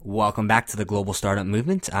Welcome back to the Global Startup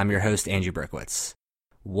Movement. I'm your host, Andrew Berkowitz.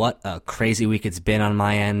 What a crazy week it's been on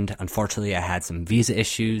my end. Unfortunately, I had some visa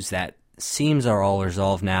issues that seems are all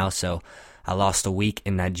resolved now, so I lost a week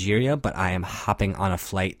in Nigeria, but I am hopping on a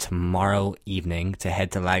flight tomorrow evening to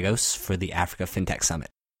head to Lagos for the Africa FinTech Summit.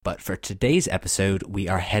 But for today's episode, we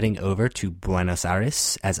are heading over to Buenos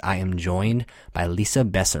Aires as I am joined by Lisa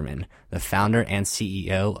Besserman, the founder and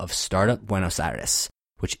CEO of Startup Buenos Aires,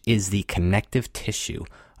 which is the connective tissue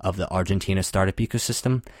of the Argentina startup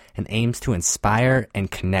ecosystem and aims to inspire and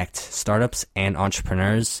connect startups and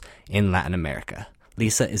entrepreneurs in Latin America.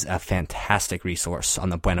 Lisa is a fantastic resource on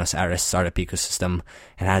the Buenos Aires startup ecosystem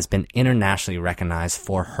and has been internationally recognized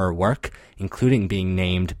for her work, including being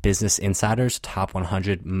named Business Insider's Top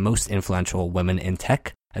 100 Most Influential Women in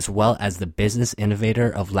Tech, as well as the Business Innovator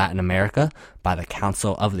of Latin America by the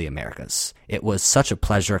Council of the Americas. It was such a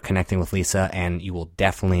pleasure connecting with Lisa, and you will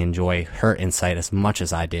definitely enjoy her insight as much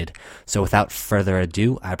as I did. So without further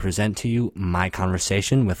ado, I present to you my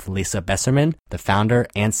conversation with Lisa Besserman, the founder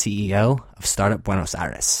and CEO of Startup Buenos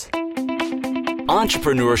Aires.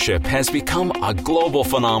 Entrepreneurship has become a global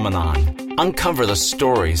phenomenon. Uncover the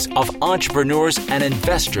stories of entrepreneurs and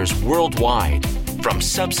investors worldwide, from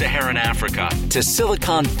sub-Saharan Africa to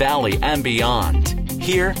Silicon Valley and beyond,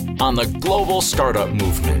 here on the Global Startup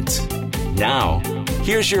Movement. Now,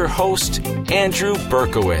 here's your host, Andrew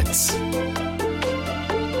Berkowitz.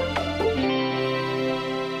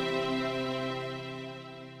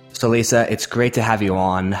 So Lisa, it's great to have you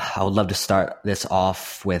on. I would love to start this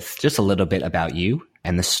off with just a little bit about you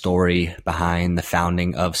and the story behind the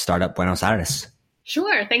founding of Startup Buenos Aires.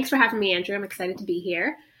 Sure. Thanks for having me, Andrew. I'm excited to be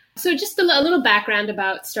here. So just a little background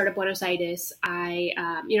about Startup Buenos Aires.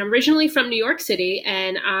 I'm originally from New York City,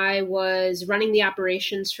 and I was running the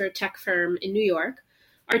operations for a tech firm in New York.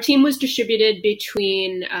 Our team was distributed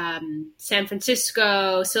between San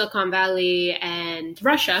Francisco, Silicon Valley, and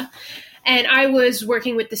Russia. And I was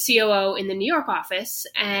working with the COO in the New York office,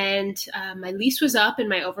 and my lease was up in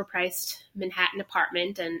my overpriced Manhattan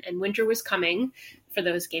apartment, and winter was coming. For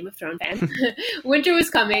those Game of Thrones fans, winter was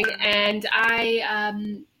coming, and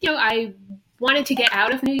I wanted to get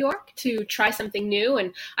out of New York to try something new,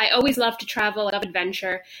 and I always loved to travel, I love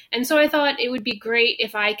adventure, and so I thought it would be great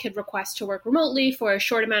if I could request to work remotely for a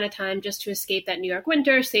short amount of time just to escape that New York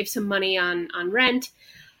winter, save some money on rent.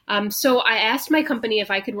 So I asked my company if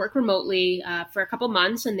I could work remotely for a couple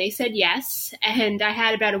months, and they said yes. And I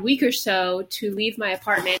had about a week or so to leave my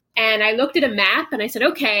apartment. And I looked at a map and I said,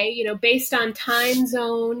 okay, based on time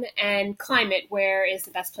zone and climate, where is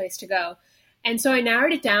the best place to go? And so I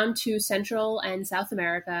narrowed it down to Central and South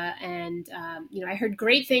America. And, I heard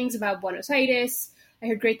great things about Buenos Aires. I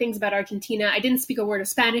heard great things about Argentina. I didn't speak a word of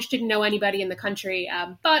Spanish, didn't know anybody in the country,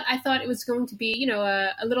 but I thought it was going to be,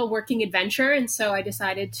 a little working adventure. And so I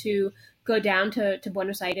decided to go down to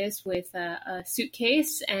Buenos Aires with a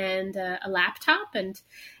suitcase and a laptop. And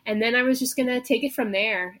then I was just going to take it from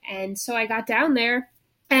there. And so I got down there.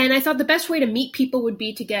 And I thought the best way to meet people would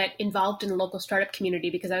be to get involved in the local startup community,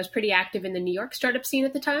 because I was pretty active in the New York startup scene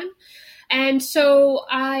at the time. And so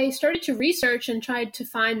I started to research and tried to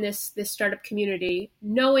find this startup community,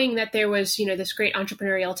 knowing that there was, this great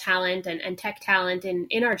entrepreneurial talent and tech talent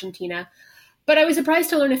in Argentina. But I was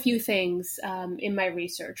surprised to learn a few things in my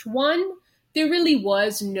research. One, there really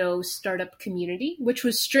was no startup community, which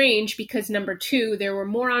was strange because, number two, there were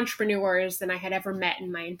more entrepreneurs than I had ever met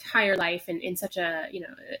in my entire life in such a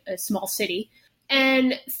small city.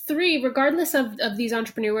 And three, regardless of these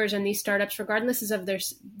entrepreneurs and these startups, regardless of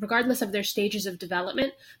their stages of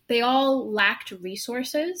development, they all lacked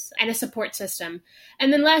resources and a support system.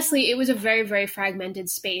 And then lastly, it was a very, very fragmented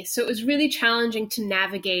space. So it was really challenging to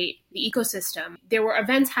navigate the ecosystem. There were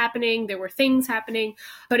events happening, there were things happening,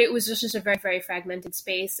 but it was just a very, very fragmented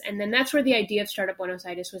space. And then that's where the idea of Startup Buenos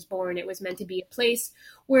Aires was born. It was meant to be a place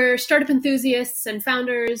where startup enthusiasts and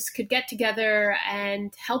founders could get together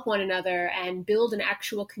and help one another and build an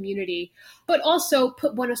actual community, but also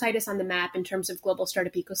put Buenos Aires on the map in terms of global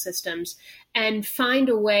startup ecosystems and find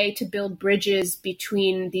a way to build bridges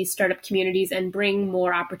between these startup communities and bring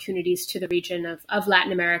more opportunities to the region of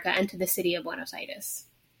Latin America and to the city of Buenos Aires.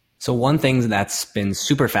 So one thing that's been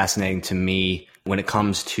super fascinating to me when it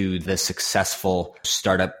comes to the successful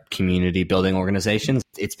startup community building organizations,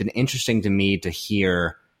 it's been interesting to me to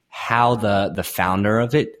hear how the founder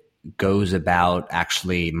of it goes about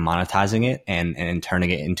actually monetizing it and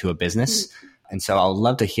turning it into a business. Mm-hmm. And so I would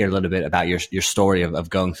love to hear a little bit about your story of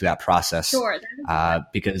going through that process. Sure.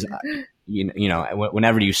 Because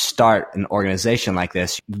whenever you start an organization like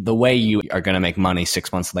this, the way you are going to make money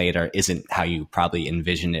 6 months later isn't how you probably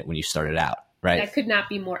envisioned it when you started out. Right. That could not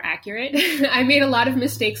be more accurate. I made a lot of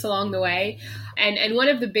mistakes along the way. And one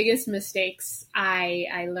of the biggest mistakes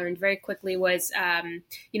I learned very quickly was, if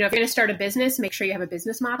you're going to start a business, make sure you have a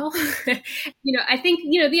business model. I think,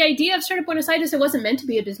 the idea of Startup Buenos Aires, it wasn't meant to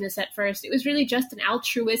be a business at first. It was really just an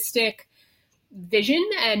altruistic vision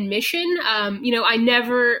and mission. I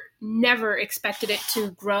never expected it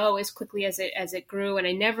to grow as quickly as it grew, and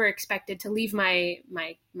I never expected to leave my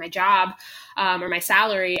job or my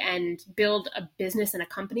salary and build a business and a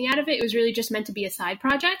company out of it. It was really just meant to be a side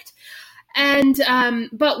project. And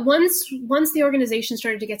but once the organization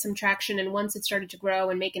started to get some traction, and once it started to grow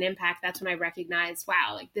and make an impact, that's when I recognized,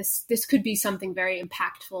 wow, like this could be something very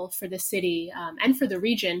impactful for the city and for the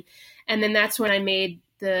region. And then that's when I made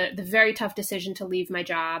the very tough decision to leave my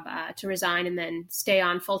job, to resign, and then stay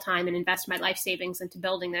on full time and invest my life savings into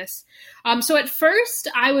building this. So at first,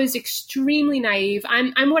 I was extremely naive.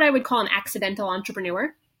 I'm what I would call an accidental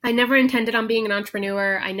entrepreneur. I never intended on being an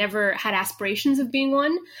entrepreneur. I never had aspirations of being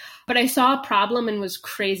one, but I saw a problem and was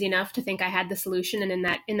crazy enough to think I had the solution. And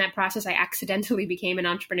in that process, I accidentally became an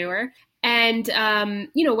entrepreneur. And,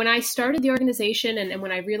 when I started the organization and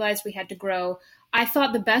when I realized we had to grow, I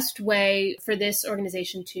thought the best way for this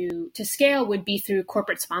organization to scale would be through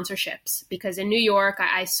corporate sponsorships, because in New York,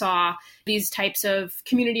 I saw these types of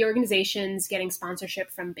community organizations getting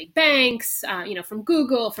sponsorship from big banks, from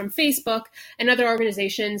Google, from Facebook, and other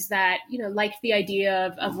organizations that, liked the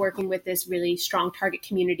idea of working with this really strong target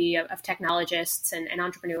community of technologists and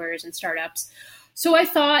entrepreneurs and startups. So I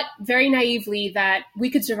thought very naively that we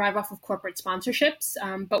could survive off of corporate sponsorships.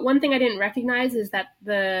 But one thing I didn't recognize is that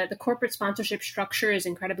the corporate sponsorship structure is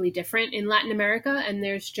incredibly different in Latin America, and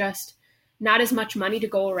there's just not as much money to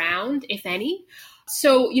go around, if any.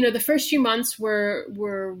 So, the first few months were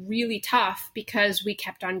really tough because we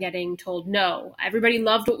kept on getting told no. Everybody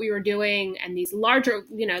loved what we were doing, and these large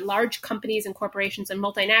companies and corporations and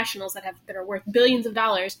multinationals that are worth billions of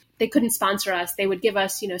dollars, they couldn't sponsor us. They would give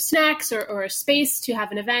us, snacks or a space to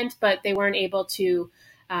have an event, but they weren't able to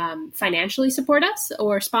financially support us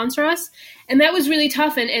or sponsor us. And that was really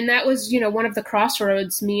tough. And that was, one of the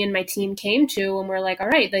crossroads me and my team came to, and we're like, all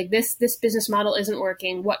right, like this business model isn't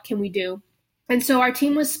working. What can we do? And so our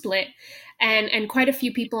team was split, and quite a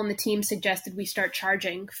few people on the team suggested we start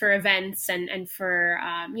charging for events and for,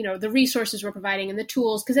 the resources we're providing and the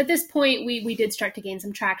tools. Because at this point, we did start to gain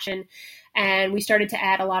some traction, and we started to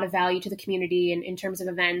add a lot of value to the community in terms of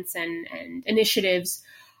events and initiatives.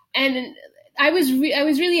 And I was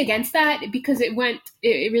really against that because it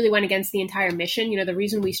really went against the entire mission. The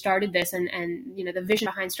reason we started this and the vision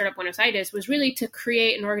behind Startup Buenos Aires was really to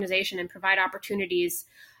create an organization and provide opportunities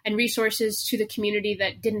and resources to the community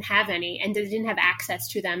that didn't have any and that didn't have access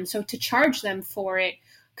to them. So to charge them for it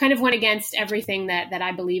kind of went against everything that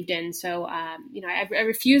I believed in. So, I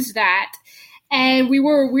refused that. And we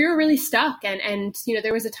were really stuck. And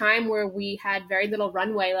there was a time where we had very little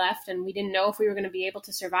runway left, and we didn't know if we were going to be able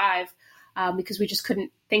to survive because we just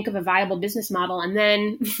couldn't think of a viable business model. And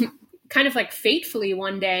then kind of like fatefully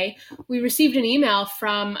one day, we received an email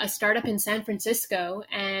from a startup in San Francisco,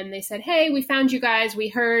 and they said, hey, we found you guys. We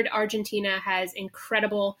heard Argentina has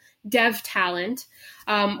incredible dev talent.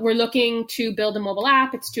 We're looking to build a mobile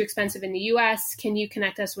app. It's too expensive in the US. Can you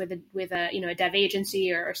connect us with a dev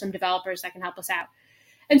agency or some developers that can help us out?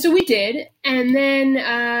 And so we did. And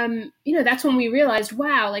then, that's when we realized,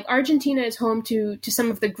 wow, like Argentina is home to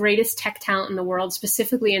some of the greatest tech talent in the world,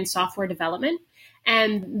 specifically in software development.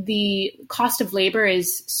 And the cost of labor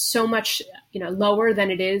is so much, lower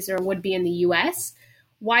than it is or would be in the US.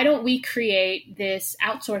 Why don't we create this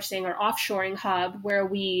outsourcing or offshoring hub where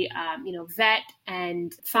we, vet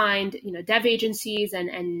and find, dev agencies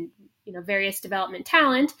and various development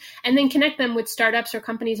talent, and then connect them with startups or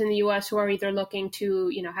companies in the US who are either looking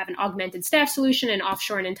to, have an augmented staff solution and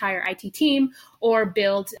offshore an entire IT team, or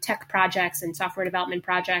build tech projects and software development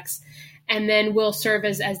projects. And then we'll serve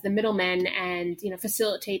as the middlemen and,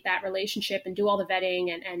 facilitate that relationship and do all the vetting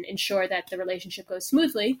and ensure that the relationship goes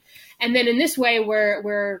smoothly. And then in this way,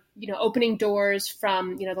 we're opening doors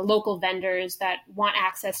from, the local vendors that want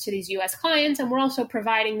access to these U.S. clients. And we're also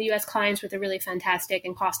providing the U.S. clients with a really fantastic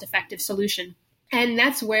and cost-effective solution. And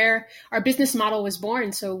that's where our business model was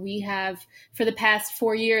born. So we have, for the past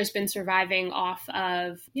 4 years, been surviving off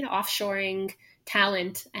of, offshoring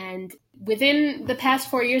talent. And within the past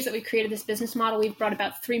 4 years that we created this business model, we've brought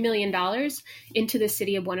about $3 million into the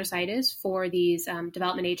city of Buenos Aires for these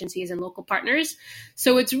development agencies and local partners.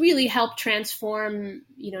 So it's really helped transform,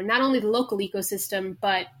 not only the local ecosystem,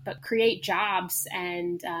 but create jobs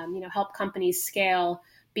and, help companies scale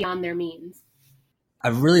beyond their means. I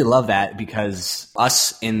really love that, because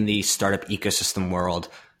us in the startup ecosystem world,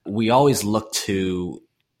 we always look to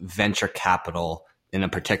venture capital in a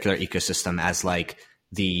particular ecosystem as like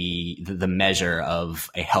the measure of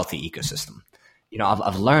a healthy ecosystem.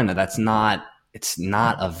 I've learned that it's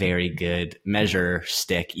not a very good measure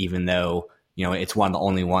stick, even though, it's one of the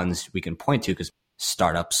only ones we can point to because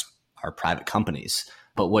startups are private companies.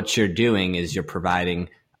 But what you're doing is you're providing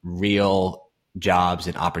real jobs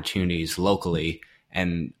and opportunities locally.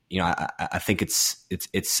 And, I think it's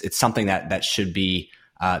something that should be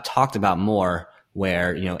talked about more,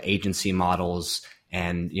 where, agency models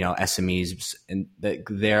and, SMEs, and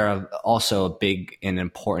they're also a big and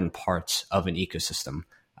important part of an ecosystem.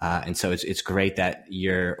 And so it's great that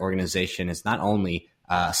your organization is not only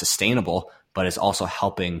sustainable, but is also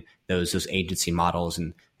helping those agency models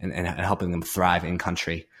and helping them thrive in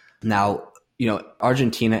country. Now,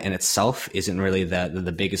 Argentina in itself isn't really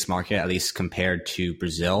the biggest market, at least compared to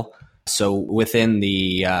Brazil. So within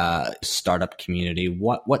the startup community,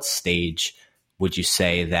 what stage would you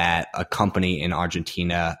say that a company in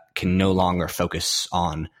Argentina can no longer focus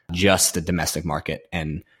on just the domestic market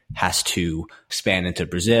and has to expand into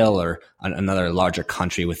Brazil or another larger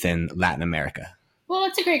country within Latin America? Well,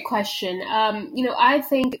 that's a great question. I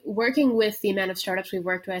think working with the amount of startups we've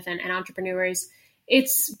worked with and entrepreneurs,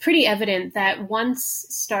 it's pretty evident that once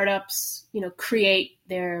startups, create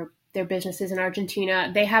their businesses in Argentina,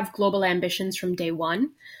 they have global ambitions from day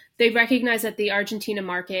one. They recognize that the Argentina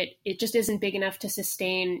market, it just isn't big enough to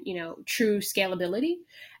sustain, true scalability.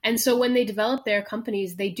 And so when they develop their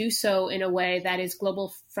companies, they do so in a way that is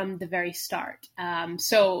global from the very start.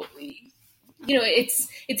 It's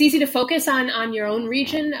easy to focus on your own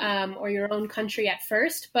region or your own country at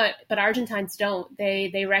first, but Argentines don't.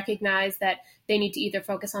 They recognize that they need to either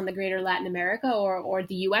focus on the greater Latin America or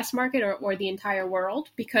the US market or the entire world,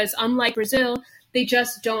 because unlike Brazil, they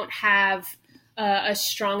just don't have a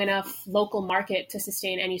strong enough local market to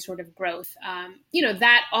sustain any sort of growth.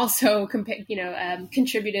 That also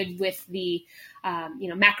contributed with the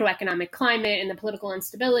macroeconomic climate and the political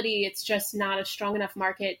instability. It's just not a strong enough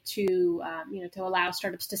market to allow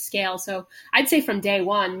startups to scale. So I'd say from day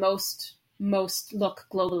one, most look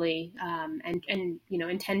globally and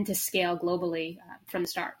intend to scale globally from the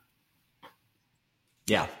start.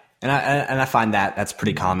 Yeah, and I find that that's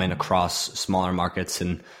pretty common across smaller markets.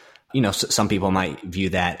 And some people might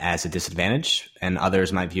view that as a disadvantage, and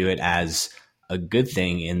others might view it as a good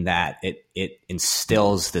thing in that it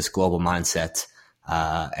instills this global mindset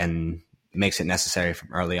and makes it necessary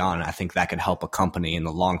from early on. I think that could help a company in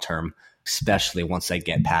the long term, especially once they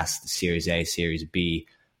get past the Series A, Series B.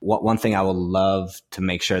 One thing I would love to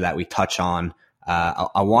make sure that we touch on,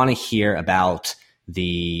 I want to hear about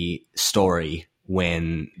the story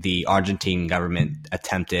when the Argentine government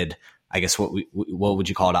attempted, I guess, what would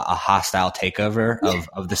you call it, a hostile takeover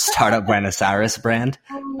of the Startup Buenos Aires brand.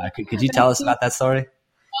 Could you tell us about that story?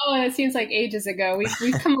 Oh, it seems like ages ago.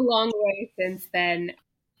 We've come a long way since then.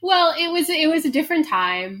 Well, it was a different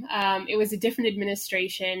time. It was a different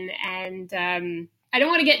administration, and I don't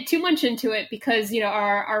want to get too much into it because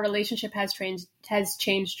our relationship has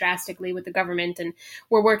changed drastically with the government, and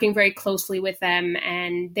we're working very closely with them,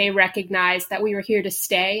 and they recognize that we were here to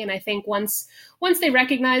stay. And I think once they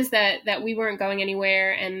recognized that we weren't going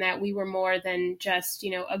anywhere and that we were more than just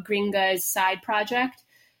a gringa's side project,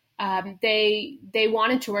 they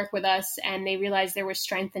wanted to work with us, and they realized there was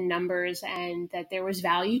strength in numbers and that there was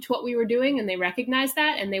value to what we were doing, and they recognized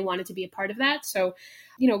that, and they wanted to be a part of that. So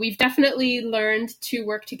we've definitely learned to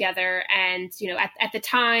work together. And, at the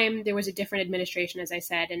time, there was a different administration, as I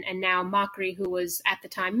said, and now Macri, who was at the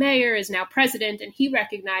time mayor, is now president, and he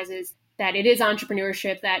recognizes that it is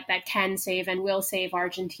entrepreneurship that can save and will save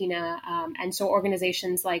Argentina. And so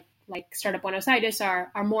organizations like Startup Buenos Aires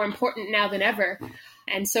are more important now than ever.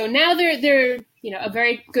 And so now they're a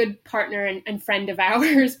very good partner and friend of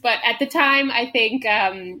ours. But at the time, I think,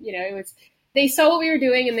 it was, they saw what we were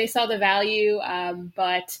doing and they saw the value,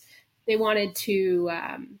 but they wanted to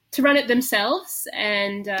run it themselves.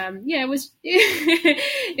 And it was,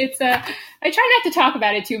 I try not to talk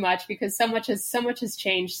about it too much because so much has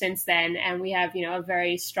changed since then. And we have, a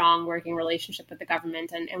very strong working relationship with the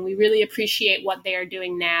government, and we really appreciate what they are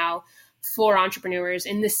doing now for entrepreneurs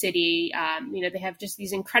in the city. They have just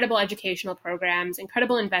these incredible educational programs,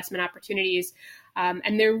 incredible investment opportunities.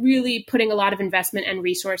 And they're really putting a lot of investment and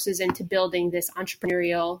resources into building this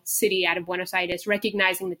entrepreneurial city out of Buenos Aires,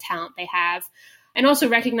 recognizing the talent they have, and also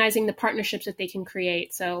recognizing the partnerships that they can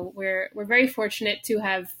create. So we're very fortunate to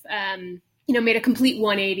have, made a complete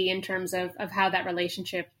 180 in terms of how that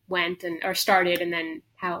relationship went or started, and then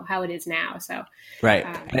how it is now. So right,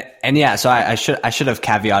 and yeah, so I should have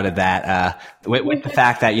caveated that with the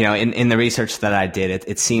fact that in the research that I did,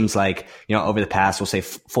 it seems like over the past, we'll say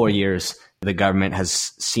 4 years, the government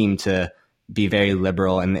has seemed to be very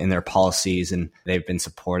liberal in their policies, and they've been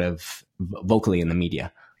supportive vocally in the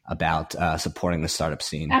media about supporting the startup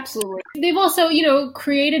scene. Absolutely. They've also,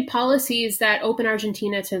 created policies that open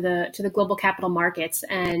Argentina to the global capital markets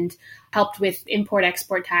and helped with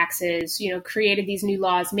import-export taxes, created these new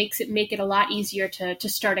laws, make it a lot easier to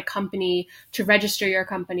start a company, to register your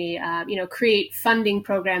company, create funding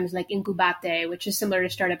programs like Incubate, which is similar to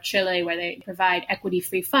Startup Chile, where they provide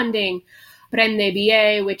equity-free funding, Prende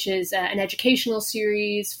BA, which is an educational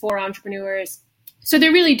series for entrepreneurs. So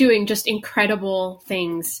they're really doing just incredible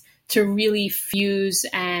things to really fuse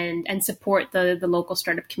and support the local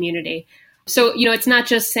startup community. So, it's not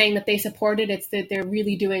just saying that they support it, it's that they're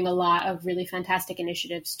really doing a lot of really fantastic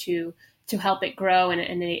initiatives to help it grow and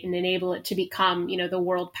enable it to become, the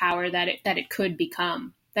world power that it could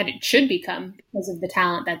become, that it should become because of the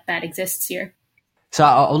talent that exists here. So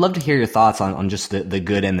I would love to hear your thoughts on just the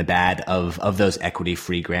good and the bad of those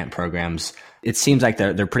equity-free grant programs. It seems like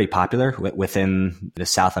they're pretty popular within the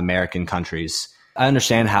South American countries. I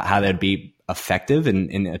understand how they'd be effective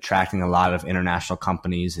in attracting a lot of international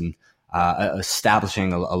companies and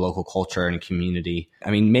establishing a local culture and a community.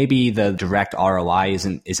 I mean, maybe the direct ROI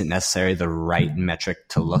isn't necessarily the right metric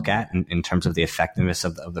to look at in terms of the effectiveness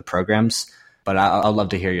of the programs. But I'd love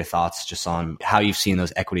to hear your thoughts just on how you've seen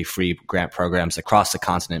those equity-free grant programs across the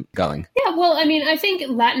continent going. Yeah, well, I mean, I think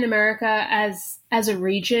Latin America as a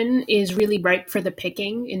region is really ripe for the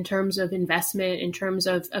picking in terms of investment, in terms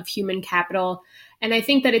of human capital. And I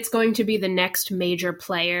think that it's going to be the next major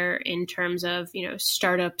player in terms of,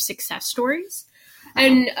 startup success stories.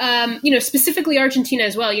 And, specifically Argentina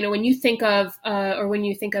as well, when you think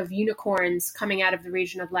of unicorns coming out of the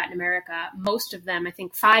region of Latin America, most of them, I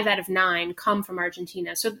think 5 out of 9 come from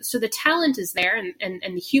Argentina. So the talent is there and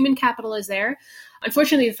the human capital is there.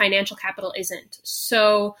 Unfortunately, the financial capital isn't.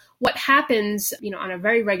 So what happens, on a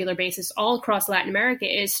very regular basis all across Latin America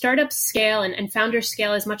is startups scale and founders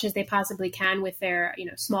scale as much as they possibly can with their,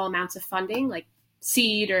 small amounts of funding, like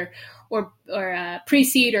seed or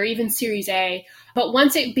pre-seed or even Series A. But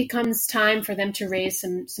once it becomes time for them to raise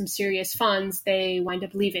some serious funds, they wind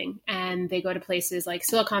up leaving and they go to places like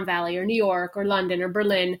Silicon Valley or New York or London or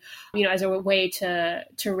Berlin, as a way to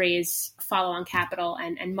raise follow-on capital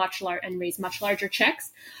and raise much larger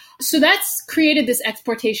checks. So that's created this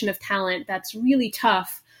exportation of talent that's really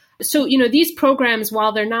tough. So, these programs,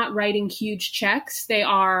 while they're not writing huge checks, they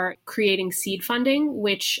are creating seed funding,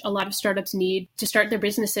 which a lot of startups need to start their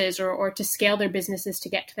businesses or to scale their businesses to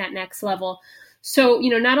get to that next level. So,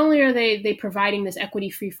 not only are they providing this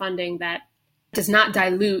equity-free funding that does not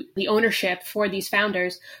dilute the ownership for these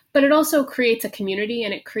founders, but it also creates a community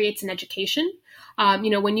and it creates an education.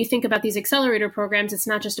 When you think about these accelerator programs, it's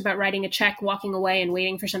not just about writing a check, walking away and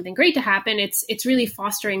waiting for something great to happen. It's really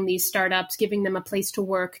fostering these startups, giving them a place to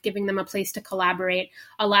work, giving them a place to collaborate,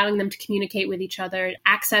 allowing them to communicate with each other,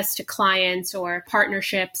 access to clients or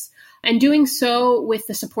partnerships. And doing so with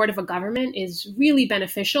the support of a government is really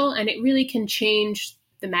beneficial, and it really can change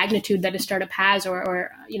the magnitude that a startup has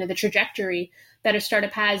or the trajectory that a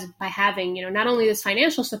startup has by having, not only this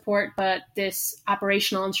financial support, but this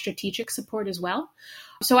operational and strategic support as well.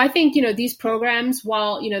 So I think, these programs,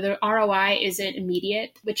 while, the ROI isn't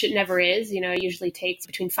immediate, which it never is, it usually takes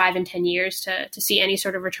between 5 and 10 years to see any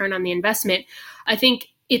sort of return on the investment. I think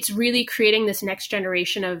it's really creating this next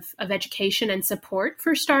generation of education and support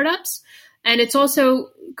for startups. And it's also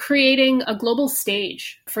creating a global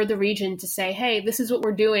stage for the region to say, hey, this is what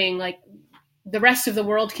we're doing. Like, the rest of the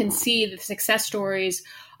world can see the success stories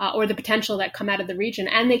or the potential that come out of the region,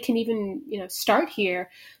 and they can even, start here.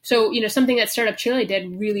 So, something that Startup Chile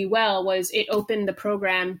did really well was it opened the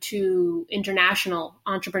program to international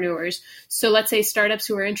entrepreneurs. So let's say startups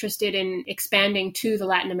who are interested in expanding to the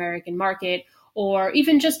Latin American market, or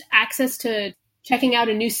even just access to checking out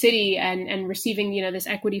a new city and receiving, this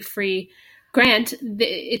equity-free grant,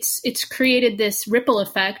 it's created this ripple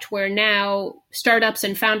effect where now startups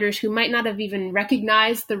and founders who might not have even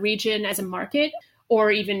recognized the region as a market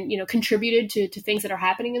or even, contributed to things that are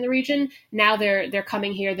happening in the region, now they're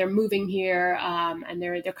coming here, they're moving here, and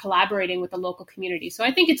they're collaborating with the local community. So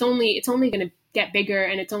I think it's only going to get bigger,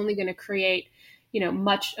 and it's only going to create, a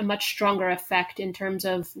much stronger effect in terms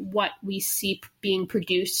of what we see being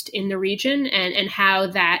produced in the region and how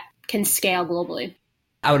that can scale globally.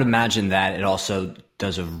 I would imagine that it also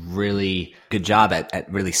does a really good job at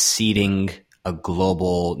really seeding a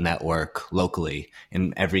global network locally.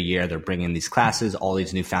 And every year they're bringing these classes, all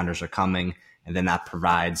these new founders are coming. And then that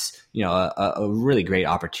provides, a really great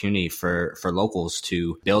opportunity for locals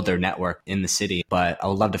to build their network in the city. But I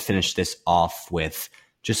would love to finish this off with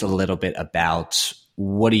just a little bit about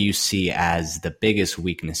what do you see as the biggest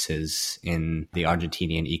weaknesses in the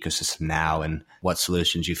Argentinian ecosystem now, and what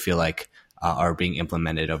solutions you feel like are being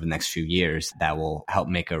implemented over the next few years that will help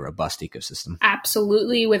make a robust ecosystem?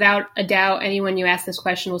 Absolutely. Without a doubt, anyone you ask this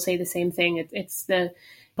question will say the same thing. It's the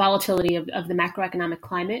volatility of the macroeconomic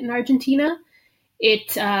climate in Argentina.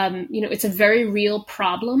 It's a very real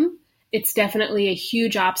problem. It's definitely a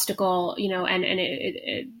huge obstacle, and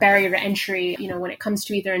a barrier to entry, when it comes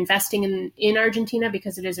to either investing in Argentina,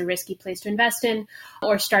 because it is a risky place to invest in,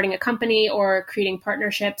 or starting a company or creating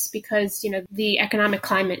partnerships, because, the economic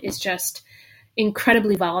climate is just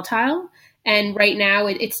incredibly volatile. And right now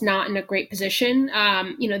it's not in a great position.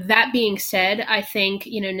 That being said, I think,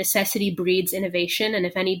 necessity breeds innovation. And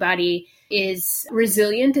if anybody is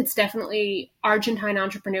resilient, it's definitely Argentine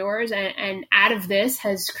entrepreneurs. And out of this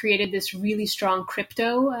has created this really strong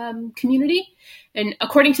crypto community. And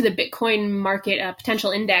according to the Bitcoin market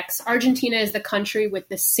potential index, Argentina is the country with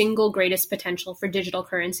the single greatest potential for digital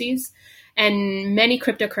currencies. And many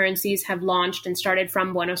cryptocurrencies have launched and started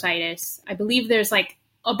from Buenos Aires. I believe there's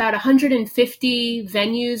about 150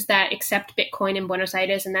 venues that accept Bitcoin in Buenos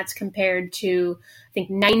Aires, and that's compared to, I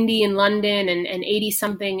think, 90 in London and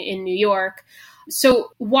 80-something in New York.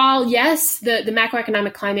 So while, yes, the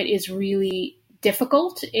macroeconomic climate is really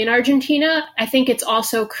difficult in Argentina, I think it's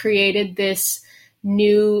also created this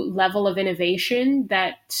new level of innovation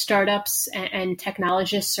that startups and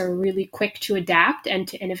technologists are really quick to adapt and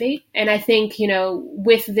to innovate. And I think,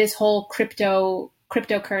 with this whole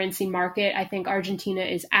cryptocurrency market, I think Argentina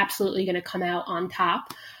is absolutely going to come out on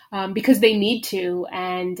top because they need to.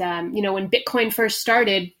 And, when Bitcoin first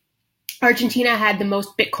started, Argentina had the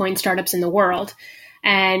most Bitcoin startups in the world.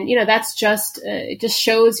 And, that's just, it just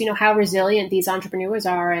shows, how resilient these entrepreneurs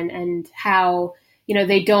are and how,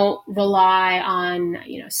 they don't rely on,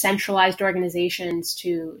 centralized organizations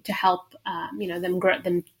to help,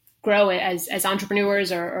 them grow as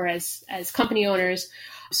entrepreneurs or as company owners.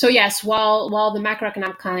 So yes, while the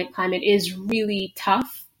macroeconomic climate is really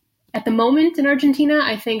tough at the moment in Argentina,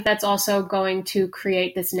 I think that's also going to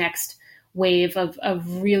create this next wave of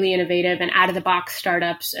really innovative and out-of-the-box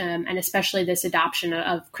startups, and especially this adoption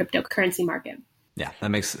of cryptocurrency market. Yeah, that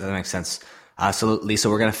makes sense. So Lisa,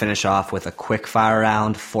 we're going to finish off with a quick fire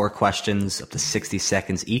round, 4 questions up to 60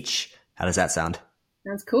 seconds each. How does that sound?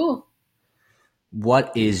 Sounds cool.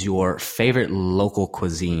 What is your favorite local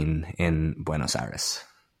cuisine in Buenos Aires?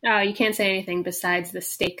 Oh, you can't say anything besides the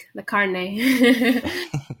steak, the carne.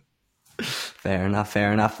 Fair enough.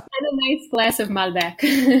 And a nice glass of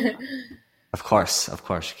Malbec. Of course.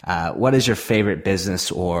 What is your favorite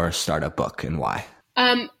business or startup book and why?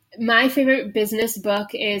 My favorite business book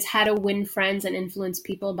is How to Win Friends and Influence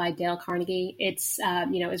People by Dale Carnegie. It's,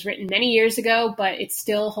 it was written many years ago, but it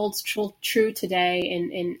still holds true today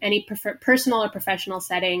in any personal or professional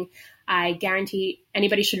setting. I guarantee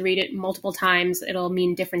anybody should read it multiple times. It'll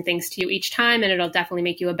mean different things to you each time, and it'll definitely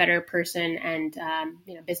make you a better person and,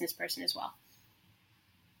 business person as well.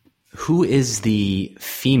 Who is the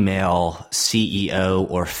female CEO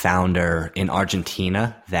or founder in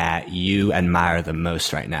Argentina that you admire the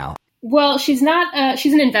most right now? Well, she's not,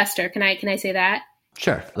 she's an investor. Can I say that?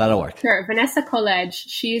 Sure. That'll work. Sure. Vanessa Coledge.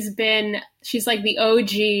 She's like the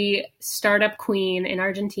OG startup queen in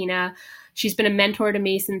Argentina. She's been a mentor to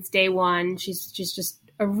me since day one. She's just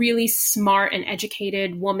a really smart and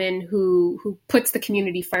educated woman who puts the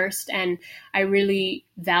community first. And I really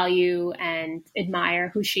value and admire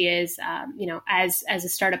who she is, as a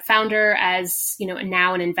startup founder, as,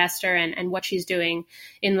 now an investor and what she's doing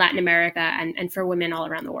in Latin America and for women all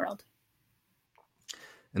around the world.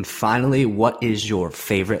 And finally, what is your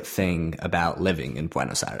favorite thing about living in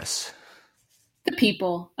Buenos Aires? The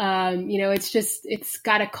people, it's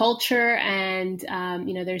got a culture and,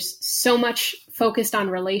 there's so much focused on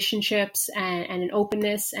relationships and an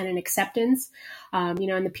openness and an acceptance, and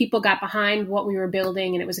the people got behind what we were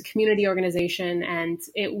building, and it was a community organization, and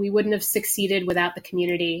we wouldn't have succeeded without the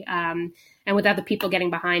community, and without the people getting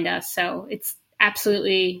behind us. So it's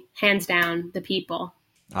absolutely hands down the people.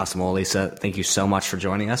 Awesome. Well, Lisa, thank you so much for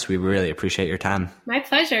joining us. We really appreciate your time. My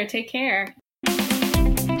pleasure. Take care.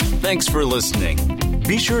 Thanks for listening.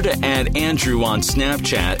 Be sure to add Andrew on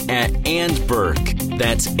Snapchat at @andberk.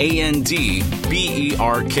 That's ANDBERK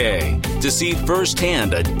to see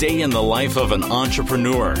firsthand a day in the life of an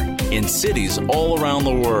entrepreneur in cities all around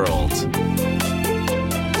the world.